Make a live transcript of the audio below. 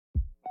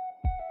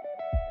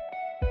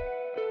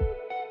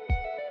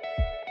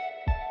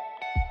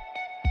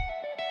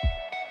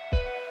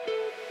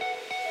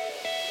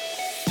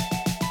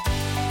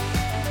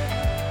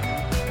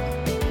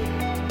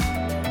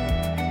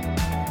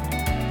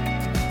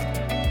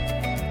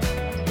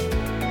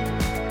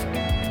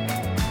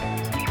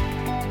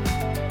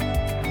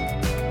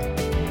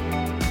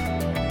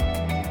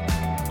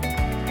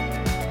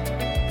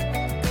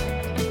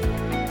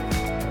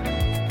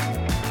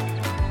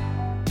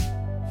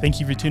Thank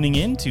you for tuning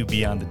in to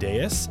Beyond the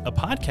Dais, a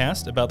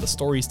podcast about the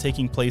stories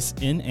taking place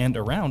in and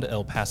around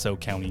El Paso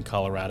County,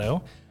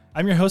 Colorado.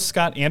 I'm your host,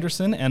 Scott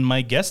Anderson, and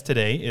my guest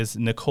today is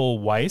Nicole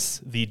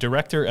Weiss, the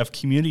Director of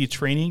Community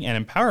Training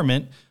and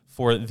Empowerment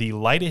for the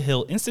Lyda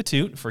Hill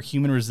Institute for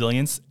Human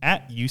Resilience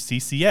at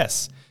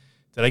UCCS.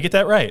 Did I get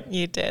that right?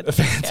 You did.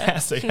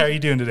 Fantastic. How are you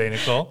doing today,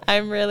 Nicole?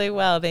 I'm really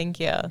well, thank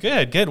you.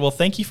 Good. Well,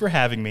 thank you for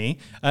having me.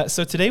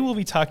 So today we'll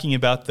be talking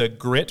about the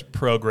GRIT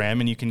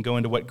program, and you can go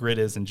into what GRIT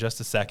is in just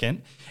a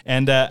second,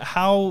 and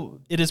how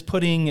it is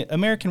putting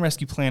American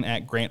Rescue Plan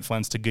Act grant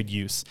funds to good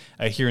use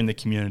here in the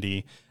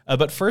community.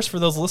 But first, for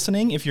those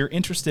listening, if you're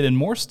interested in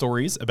more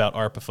stories about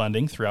ARPA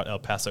funding throughout El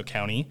Paso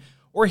County,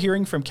 or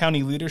hearing from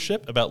county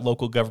leadership about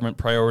local government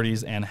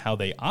priorities and how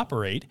they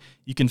operate,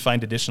 you can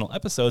find additional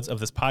episodes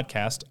of this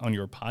podcast on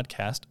your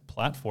podcast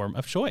platform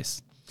of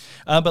choice.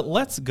 But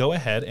let's go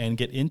ahead and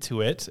get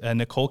into it.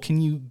 Nicole,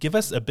 can you give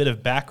us a bit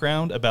of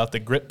background about the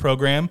GRIT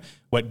program,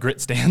 what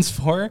GRIT stands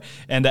for,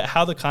 and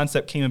how the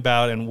concept came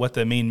about and what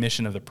the main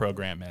mission of the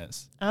program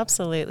is?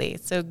 Absolutely.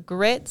 So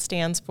GRIT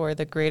stands for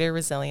the Greater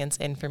Resilience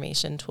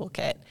Information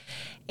Toolkit.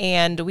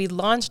 And we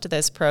launched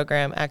this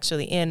program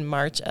actually in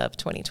March of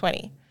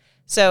 2020.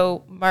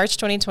 So March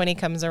 2020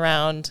 comes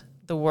around,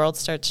 the world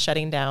starts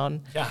shutting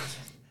down. Yeah.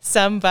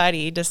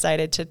 Somebody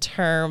decided to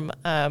term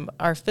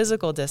our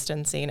physical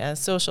distancing as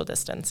social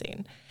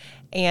distancing.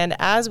 And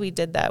as we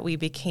did that, we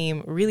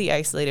became really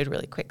isolated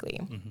really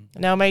quickly.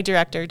 Mm-hmm. Now, my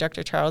director,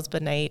 Dr. Charles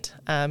Benight,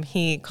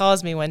 he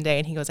calls me one day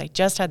and he goes, I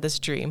just had this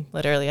dream.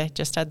 Literally, I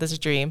just had this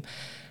dream.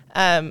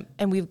 And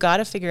we've got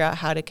to figure out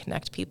how to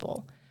connect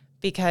people,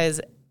 because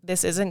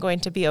this isn't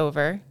going to be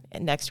over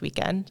next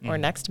weekend or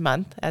next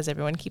month, as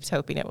everyone keeps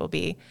hoping it will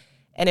be.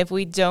 And if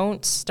we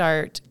don't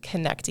start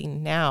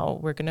connecting now,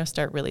 we're going to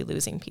start really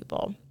losing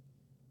people.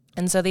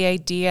 And so the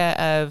idea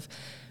of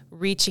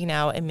reaching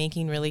out and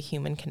making really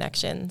human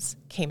connections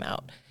came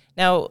out.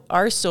 Now,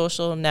 our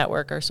social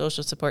network, our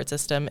social support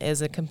system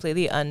is a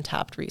completely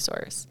untapped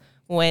resource.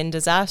 When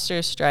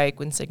disasters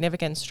strike, when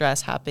significant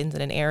stress happens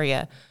in an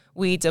area,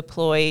 we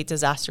deploy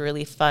disaster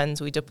relief funds,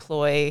 we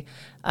deploy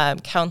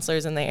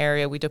counselors in the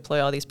area, we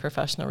deploy all these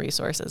professional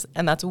resources,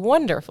 and that's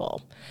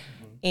wonderful.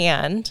 Mm-hmm.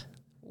 And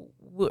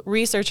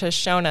research has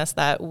shown us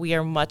that we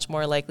are much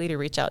more likely to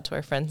reach out to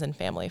our friends and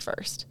family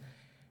first.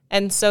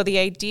 And so the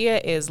idea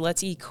is,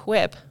 let's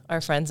equip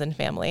our friends and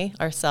family,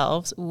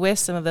 ourselves, with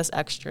some of this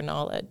extra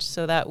knowledge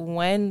so that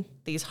when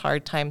these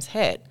hard times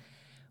hit,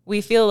 we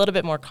feel a little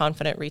bit more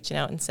confident reaching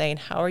out and saying,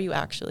 how are you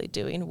actually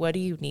doing? What do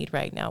you need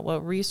right now?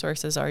 What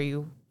resources are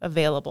you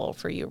available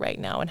for you right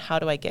now? And how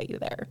do I get you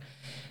there?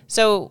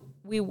 So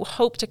we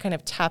hope to kind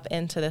of tap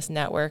into this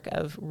network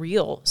of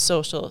real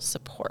social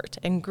support,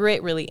 and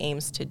GRIT really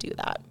aims to do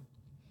that.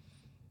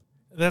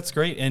 That's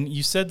great. And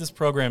you said this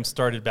program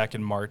started back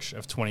in March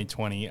of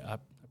 2020, a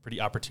pretty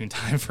opportune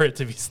time for it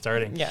to be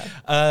starting.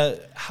 Yeah.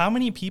 How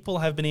many people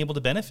have been able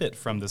to benefit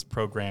from this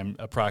program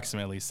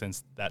approximately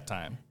since that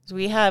time? So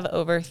we have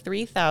over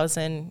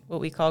 3,000 what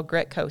we call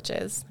GRIT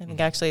coaches. I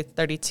think actually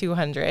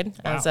 3,200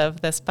 as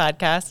of this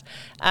podcast.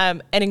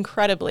 And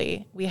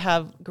incredibly, we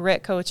have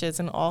GRIT coaches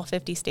in all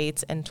 50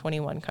 states and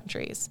 21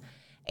 countries.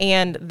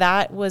 And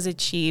that was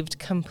achieved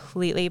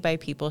completely by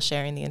people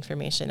sharing the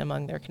information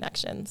among their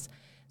connections.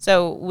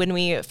 So when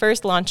we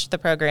first launched the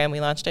program, we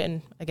launched it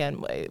in,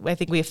 again, I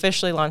think we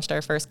officially launched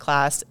our first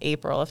class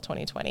April of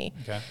 2020.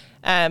 Okay.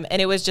 And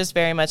it was just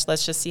very much,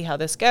 let's just see how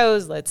this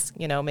goes. Let's,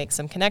 make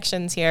some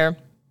connections here.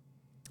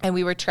 And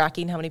we were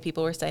tracking how many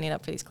people were signing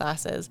up for these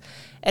classes.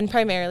 And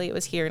primarily it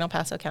was here in El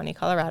Paso County,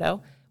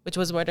 Colorado, which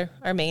was what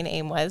our main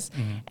aim was.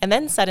 Mm-hmm. And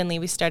then suddenly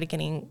we started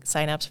getting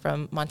signups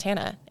from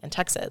Montana and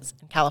Texas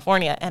and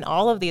California and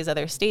all of these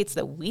other states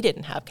that we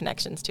didn't have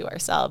connections to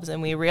ourselves.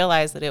 And we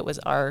realized that it was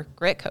our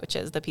GRIT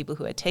coaches, the people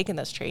who had taken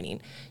this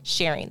training,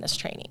 sharing this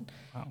training.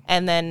 Wow.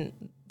 And then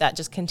that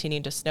just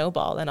continued to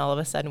snowball. And all of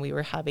a sudden we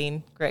were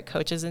having GRIT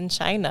coaches in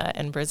China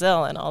and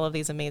Brazil and all of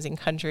these amazing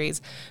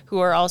countries who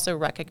are also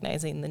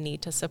recognizing the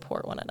need to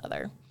support one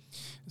another.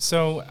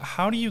 So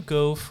how do you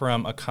go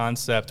from a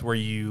concept where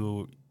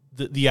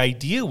the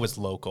idea was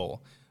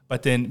local,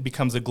 but then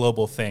becomes a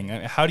global thing?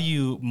 How do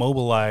you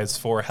mobilize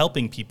for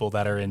helping people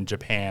that are in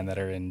Japan, that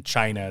are in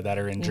China, that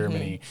are in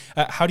Germany?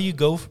 How do you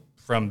go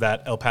from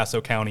that El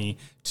Paso County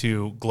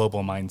to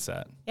global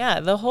mindset?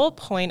 Yeah, the whole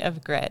point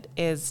of GRIT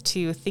is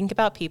to think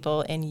about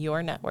people in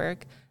your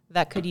network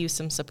that could use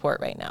some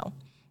support right now.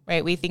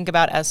 Right? We think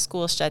about as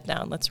schools shut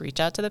down, let's reach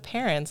out to the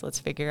parents. Let's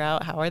figure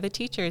out how are the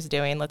teachers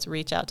doing. Let's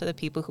reach out to the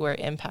people who are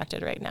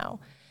impacted right now.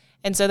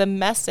 And so the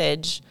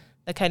message,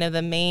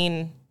 the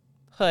main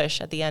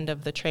push at the end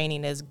of the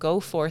training is go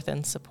forth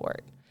and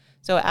support.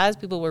 So as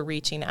people were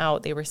reaching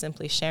out, they were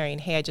simply sharing,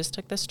 hey, I just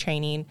took this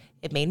training.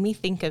 It made me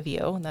think of you.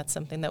 And that's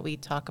something that we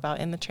talk about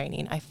in the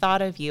training. I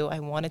thought of you. I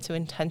wanted to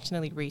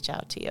intentionally reach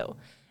out to you.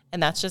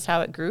 And that's just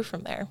how it grew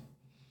from there.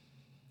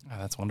 Oh,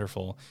 that's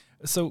wonderful.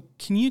 So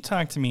can you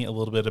talk to me a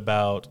little bit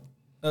about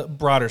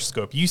broader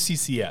scope,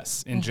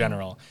 UCCS in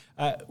general?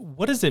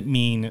 What does it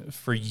mean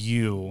for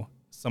you,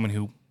 someone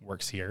who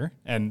works here,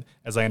 and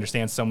as I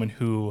understand, someone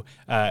who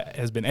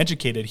has been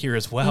educated here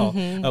as well.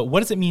 What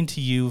does it mean to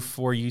you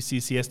for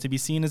UCCS to be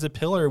seen as a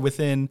pillar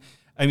within,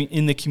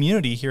 in the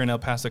community here in El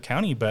Paso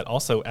County, but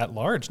also at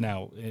large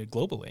now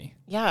globally?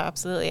 Yeah,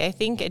 absolutely. I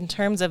think in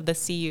terms of the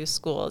CU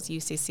schools,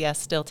 UCCS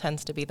still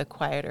tends to be the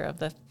quieter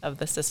of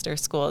the sister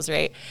schools,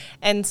 right?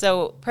 And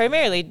so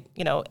primarily,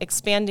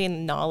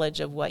 expanding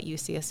knowledge of what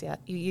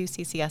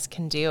UCCS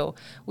can do.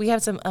 We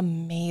have some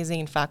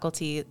amazing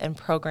faculty and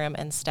program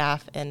and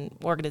staff and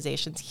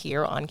organizations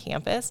here on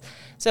campus.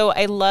 So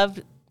I love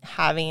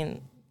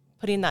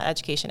putting that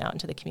education out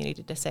into the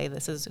community to say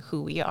this is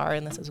who we are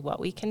and this is what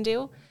we can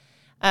do.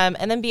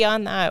 And then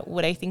beyond that,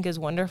 what I think is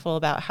wonderful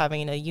about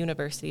having a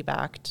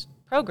university-backed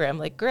program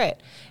like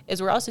GRIT is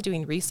we're also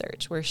doing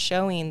research. We're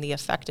showing the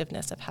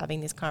effectiveness of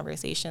having these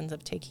conversations,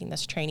 of taking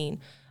this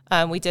training.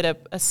 We did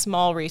a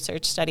small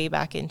research study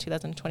back in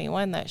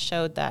 2021 that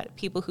showed that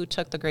people who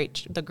took the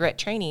GRIT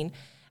training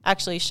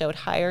actually showed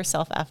higher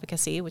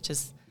self-efficacy, which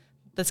is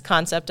this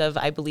concept of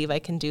I believe I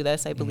can do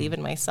this, I believe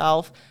in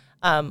myself,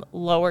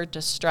 lower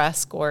distress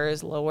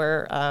scores,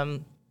 lower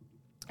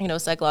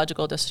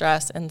psychological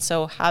distress. And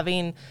so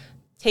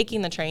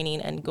taking the training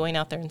and going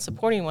out there and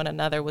supporting one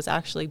another was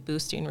actually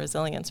boosting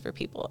resilience for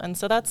people. And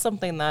so that's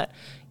something that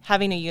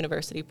having a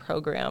university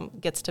program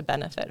gets to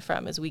benefit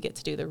from, as we get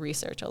to do the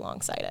research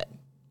alongside it.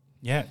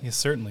 Yeah,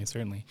 certainly.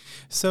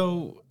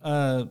 So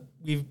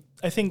we've,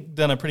 I think,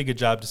 done a pretty good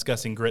job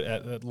discussing GRIT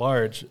at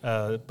large,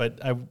 but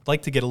I'd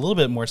like to get a little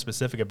bit more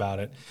specific about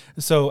it.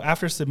 So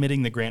after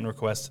submitting the grant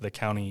request to the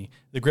county,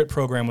 the GRIT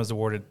program was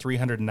awarded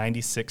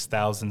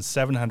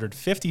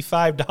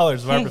 $396,755 of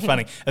ARPA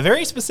funding, a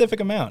very specific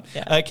amount.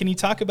 Yeah. Can you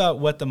talk about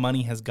what the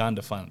money has gone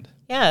to fund?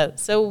 Yeah,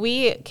 so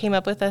we came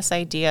up with this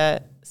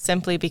idea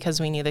simply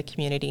because we knew the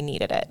community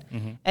needed it.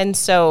 And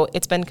so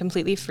it's been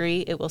completely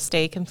free. It will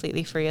stay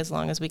completely free as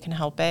long as we can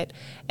help it.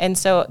 And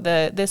so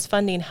this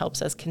funding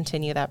helps us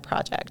continue that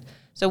project.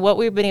 So what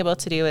we've been able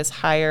to do is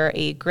hire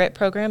a GRIT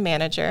program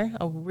manager,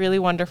 a really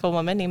wonderful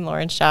woman named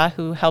Lauren Shaw,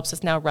 who helps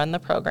us now run the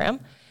program.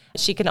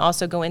 She can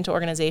also go into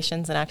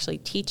organizations and actually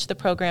teach the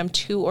program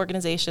to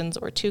organizations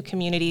or to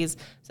communities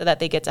so that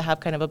they get to have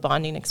kind of a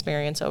bonding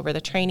experience over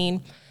the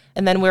training.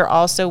 And then we're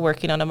also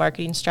working on a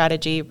marketing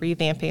strategy,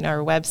 revamping our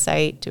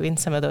website, doing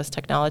some of those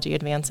technology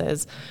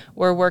advances.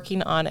 We're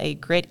working on a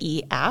GRIT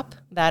app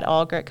that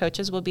all GRIT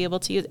coaches will be able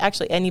to use.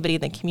 Actually, anybody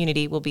in the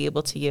community will be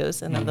able to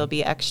use, and then there'll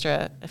be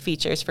extra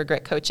features for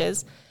GRIT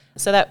coaches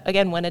so that,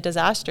 again, when a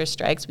disaster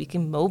strikes, we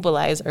can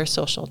mobilize our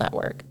social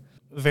network.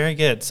 Very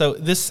good. So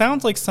this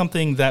sounds like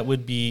something that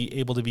would be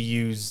able to be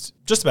used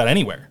just about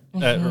anywhere,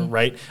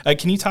 right?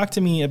 Can you talk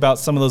to me about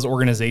some of those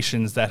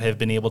organizations that have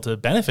been able to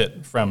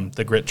benefit from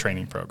the GRIT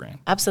training program?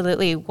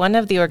 Absolutely. One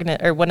of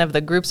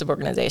the groups of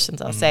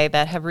organizations, I'll say,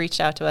 that have reached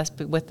out to us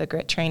with the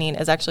GRIT training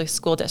is actually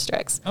school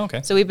districts.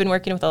 Okay. So we've been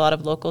working with a lot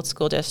of local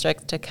school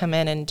districts to come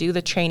in and do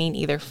the training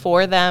either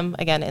for them,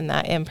 again, in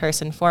that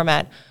in-person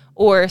format,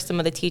 or some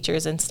of the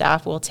teachers and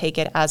staff will take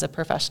it as a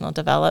professional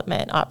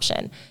development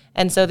option.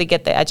 And so they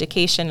get the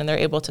education and they're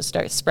able to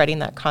start spreading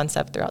that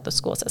concept throughout the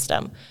school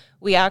system.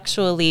 We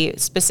actually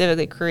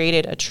specifically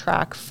created a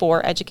track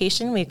for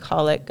education. We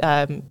call it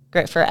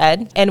Grit for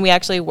Ed. And we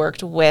actually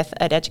worked with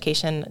an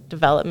education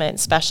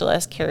development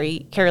specialist,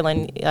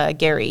 Carolyn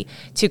Gary,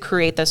 to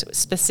create this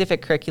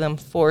specific curriculum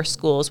for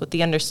schools with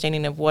the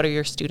understanding of what are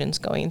your students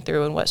going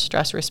through and what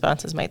stress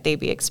responses might they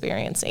be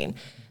experiencing.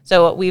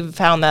 So we've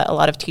found that a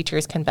lot of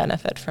teachers can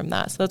benefit from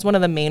that. So that's one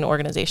of the main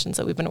organizations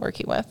that we've been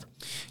working with.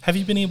 Have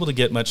you been able to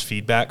get much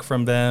feedback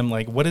from them?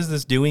 Like, what is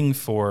this doing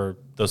for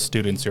those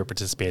students who are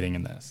participating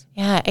in this?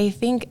 Yeah, I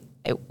think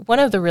one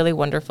of the really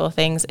wonderful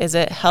things is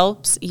it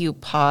helps you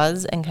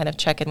pause and kind of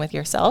check in with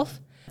yourself.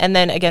 And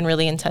then, again,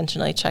 really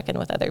intentionally check in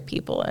with other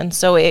people. And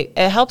so it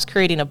helps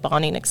creating a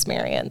bonding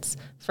experience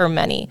for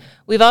many.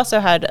 We've also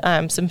had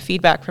some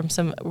feedback from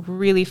some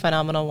really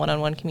phenomenal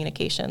one-on-one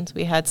communications.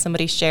 We had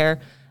somebody share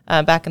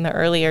back in the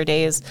earlier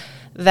days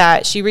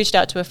that she reached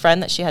out to a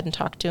friend that she hadn't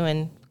talked to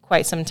in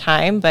quite some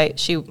time, but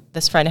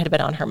this friend had been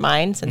on her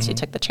mind since she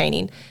took the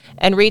training,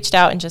 and reached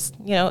out and just,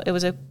 it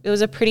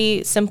was a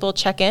pretty simple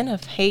check-in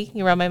of, hey,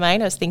 you were on my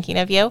mind, I was thinking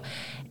of you.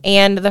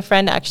 And the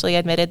friend actually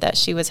admitted that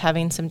she was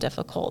having some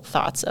difficult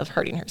thoughts of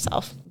hurting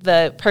herself.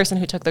 The person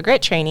who took the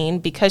GRIT training,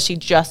 because she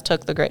just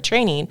took the GRIT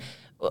training,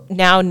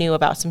 now knew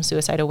about some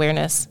suicide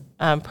awareness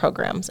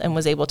programs and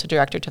was able to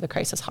direct her to the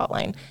crisis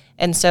hotline.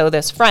 And so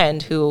this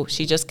friend who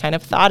she just kind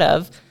of thought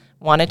of,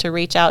 wanted to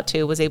reach out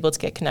to, was able to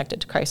get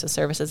connected to crisis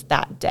services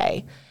that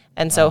day.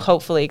 And so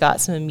hopefully got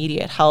some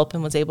immediate help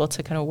and was able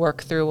to kind of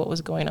work through what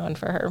was going on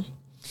for her.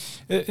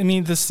 I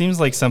mean, this seems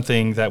like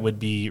something that would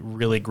be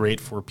really great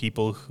for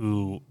people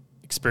who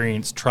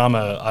experience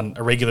trauma on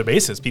a regular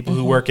basis, people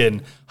who work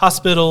in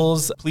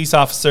hospitals, police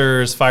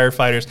officers,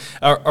 firefighters.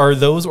 Are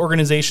those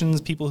organizations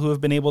people who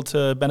have been able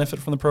to benefit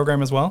from the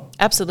program as well?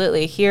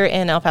 Absolutely. Here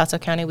in El Paso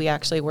County, we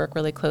actually work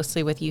really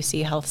closely with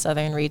UC Health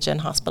Southern Region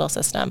Hospital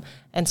System.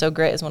 And so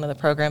GRIT is one of the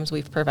programs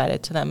we've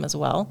provided to them as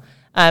well.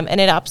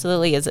 And it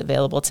absolutely is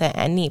available to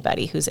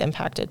anybody who's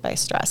impacted by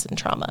stress and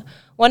trauma.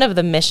 One of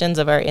the missions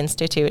of our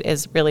institute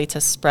is really to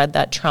spread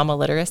that trauma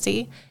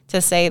literacy,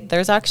 to say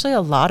there's actually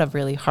a lot of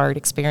really hard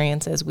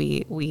experiences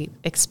we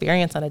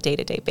experience on a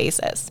day-to-day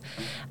basis.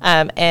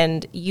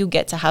 And you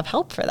get to have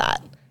help for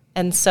that.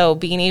 And so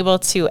being able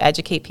to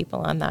educate people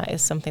on that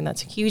is something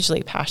that's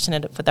hugely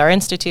passionate with our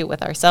institute,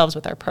 with ourselves,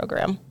 with our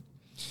program.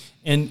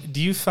 And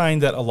do you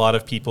find that a lot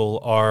of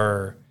people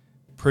are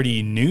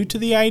pretty new to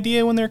the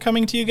idea when they're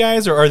coming to you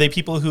guys, or are they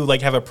people who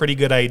like have a pretty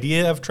good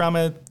idea of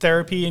trauma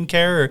therapy and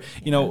care,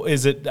 or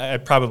is it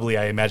probably,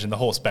 I imagine, the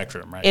whole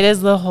spectrum, right? It is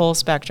the whole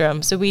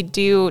spectrum. So we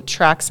do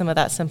track some of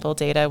that simple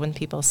data when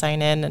people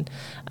sign in,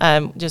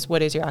 and just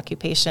what is your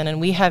occupation. And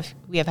we have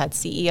had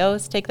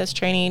CEOs take this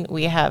training.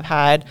 We have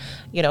had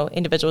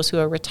individuals who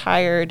are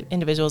retired,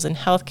 individuals in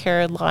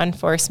healthcare, law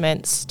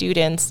enforcement,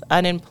 students,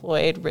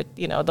 unemployed,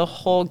 the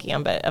whole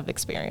gambit of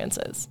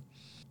experiences.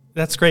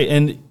 That's great.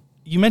 And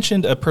you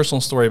mentioned a personal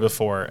story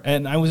before,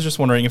 and I was just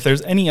wondering if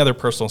there's any other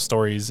personal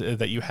stories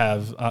that you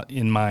have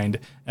in mind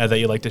that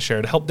you'd like to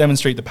share to help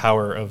demonstrate the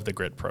power of the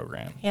GRIT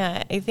program.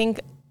 Yeah, I think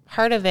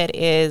part of it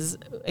is,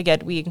 again,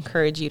 we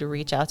encourage you to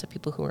reach out to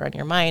people who are on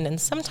your mind. And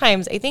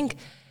sometimes I think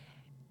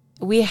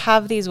we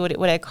have these, what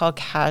I call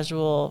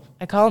casual,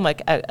 I call them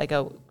like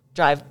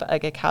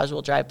a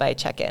casual drive-by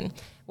check-in,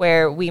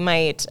 where we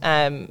might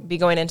be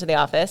going into the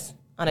office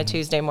on a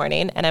Tuesday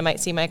morning, and I might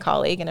see my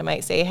colleague and I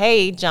might say,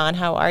 "Hey, John,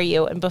 how are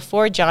you?" And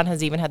before John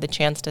has even had the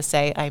chance to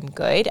say, "I'm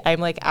good," I'm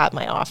like at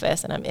my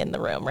office and I'm in the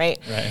room, right?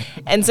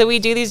 And so we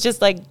do these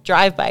just like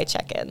drive-by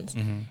check-ins.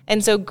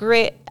 And so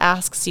GRIT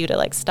asks you to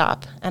like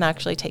stop and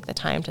actually take the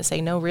time to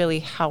say, "No, really,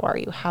 how are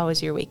you? How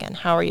was your weekend?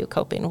 How are you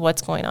coping?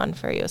 What's going on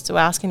for you?" So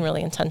asking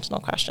really intentional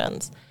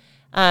questions.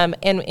 And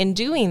in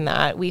doing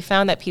that, we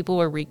found that people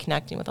were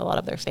reconnecting with a lot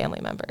of their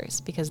family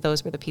members because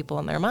those were the people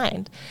in their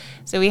mind.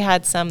 So we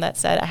had some that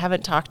said, "I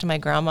haven't talked to my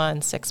grandma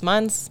in 6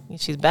 months.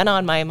 She's been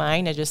on my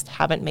mind. I just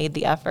haven't made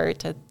the effort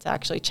to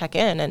actually check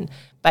in." And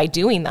by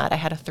doing that, I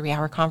had a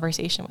 3-hour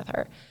conversation with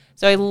her.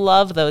 So I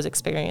love those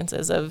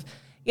experiences of,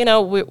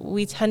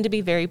 we tend to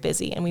be very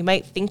busy and we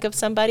might think of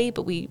somebody,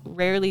 but we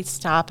rarely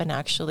stop and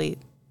actually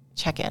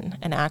check in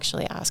and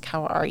actually ask,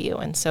 "How are you?"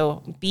 And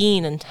so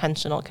being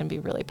intentional can be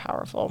really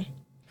powerful.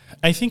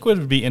 I think what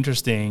would be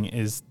interesting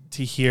is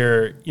to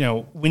hear,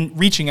 when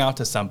reaching out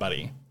to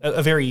somebody,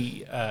 a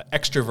very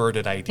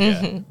extroverted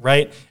idea,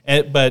 right?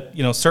 But,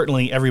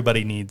 certainly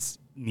everybody needs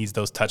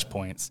those touch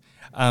points.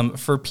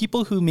 For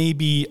people who may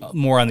be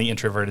more on the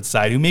introverted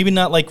side, who maybe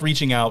not like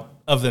reaching out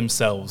of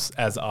themselves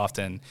as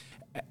often,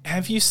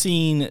 have you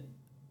seen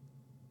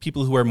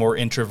people who are more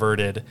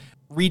introverted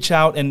reach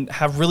out and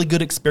have really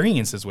good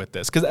experiences with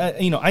this? Because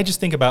I just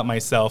think about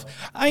myself.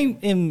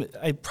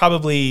 I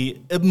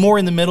probably more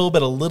in the middle,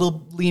 but a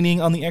little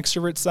leaning on the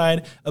extrovert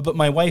side. But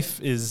my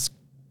wife is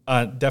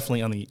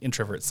definitely on the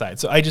introvert side.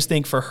 So I just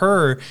think for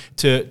her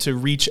to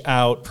reach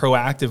out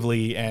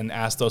proactively and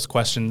ask those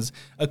questions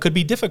could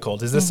be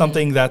difficult. Is this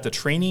something that the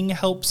training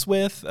helps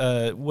with?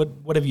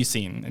 What have you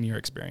seen in your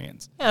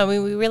experience? Yeah, we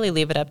really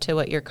leave it up to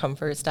what your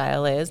comfort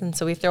style is. And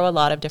so we throw a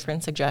lot of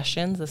different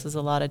suggestions. This is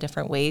a lot of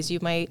different ways you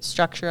might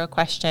structure a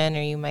question,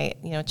 or you might,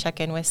 check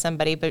in with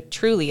somebody. But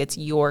truly, it's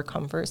your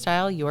comfort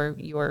style,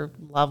 your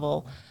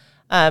level.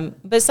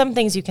 But some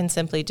things you can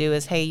simply do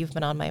is, "Hey, you've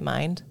been on my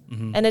mind."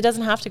 And it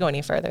doesn't have to go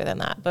any further than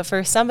that. But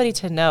for somebody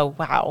to know,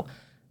 "Wow,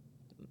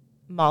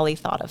 Molly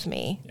thought of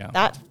me,"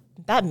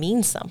 that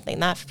means something.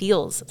 That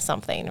feels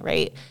something,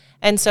 right?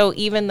 And so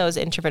even those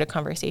introverted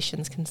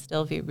conversations can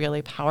still be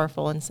really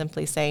powerful in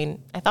simply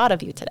saying, "I thought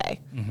of you today."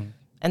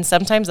 And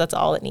sometimes that's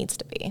all it needs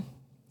to be.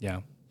 Yeah,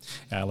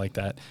 I like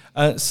that.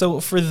 So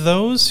for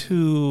those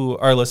who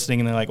are listening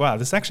and they're like, "Wow,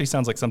 this actually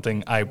sounds like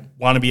something I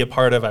want to be a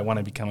part of. I want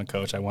to become a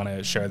coach. I want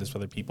to share this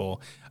with other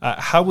people."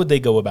 How would they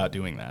go about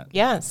doing that?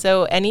 Yeah,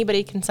 so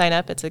anybody can sign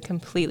up. It's a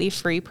completely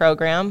free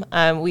program.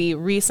 We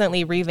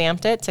recently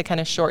revamped it to kind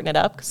of shorten it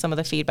up because some of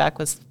the feedback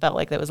felt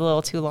like that was a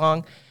little too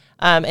long.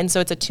 And so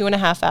it's a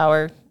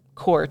 2.5-hour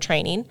core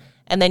training.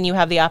 And then you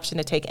have the option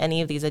to take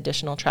any of these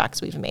additional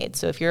tracks we've made.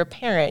 So if you're a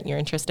parent and you're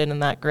interested in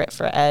that Grit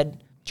for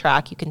Ed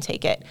track, you can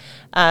take it.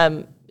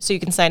 So you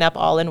can sign up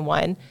all in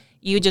one.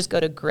 You just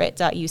go to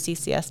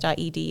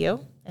grit.uccs.edu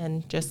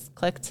and just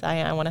click,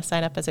 I want to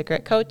sign up as a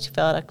Grit coach,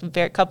 fill out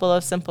a couple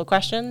of simple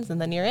questions,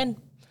 and then you're in.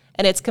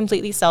 And it's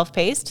completely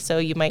self-paced, so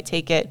you might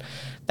take it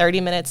 30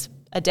 minutes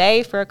a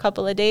day for a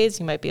couple of days.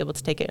 You might be able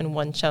to take it in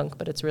one chunk,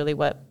 but it's really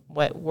what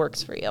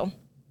works for you.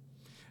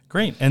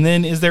 Great. And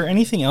then is there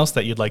anything else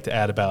that you'd like to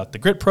add about the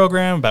GRIT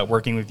program, about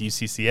working with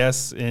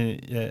UCCS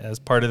as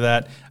part of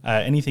that?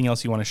 Anything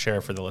else you want to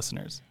share for the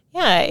listeners?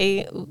 Yeah,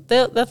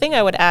 the thing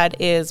I would add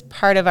is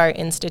part of our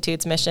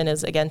Institute's mission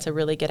is, again, to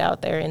really get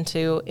out there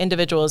into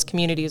individuals,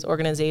 communities,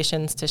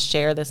 organizations to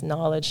share this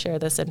knowledge, share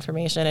this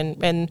information,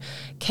 and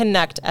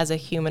connect as a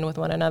human with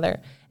one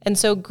another. And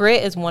so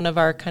GRIT is one of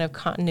our kind of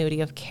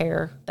continuity of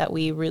care that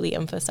we really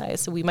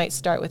emphasize. So we might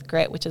start with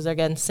GRIT, which is,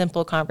 again,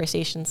 simple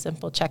conversations,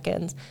 simple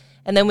check-ins.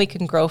 And then we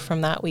can grow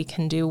from that. We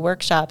can do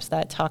workshops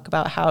that talk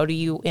about how do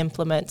you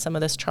implement some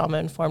of this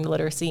trauma-informed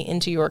literacy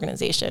into your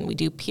organization. We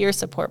do peer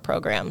support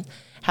programs.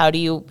 How do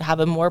you have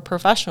a more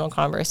professional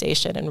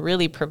conversation and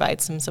really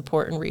provide some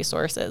support and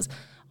resources,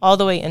 all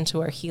the way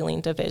into our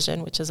healing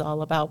division, which is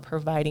all about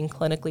providing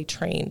clinically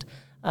trained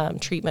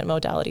treatment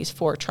modalities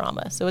for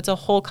trauma. So it's a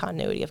whole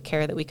continuity of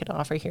care that we can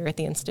offer here at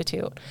the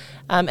Institute.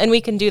 And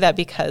we can do that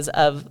because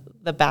of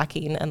the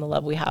backing and the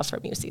love we have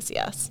from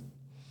UCCS.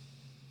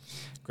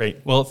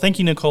 Great. Well, thank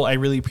you, Nicole. I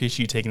really appreciate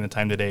you taking the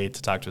time today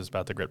to talk to us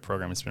about the GRIT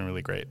program. It's been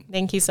really great.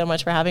 Thank you so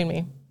much for having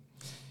me.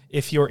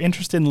 If you're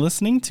interested in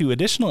listening to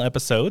additional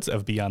episodes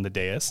of Beyond the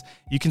Dais,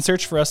 you can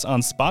search for us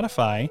on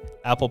Spotify,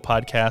 Apple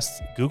Podcasts,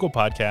 Google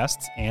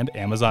Podcasts, and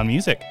Amazon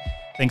Music.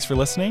 Thanks for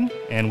listening,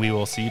 and we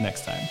will see you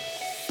next time.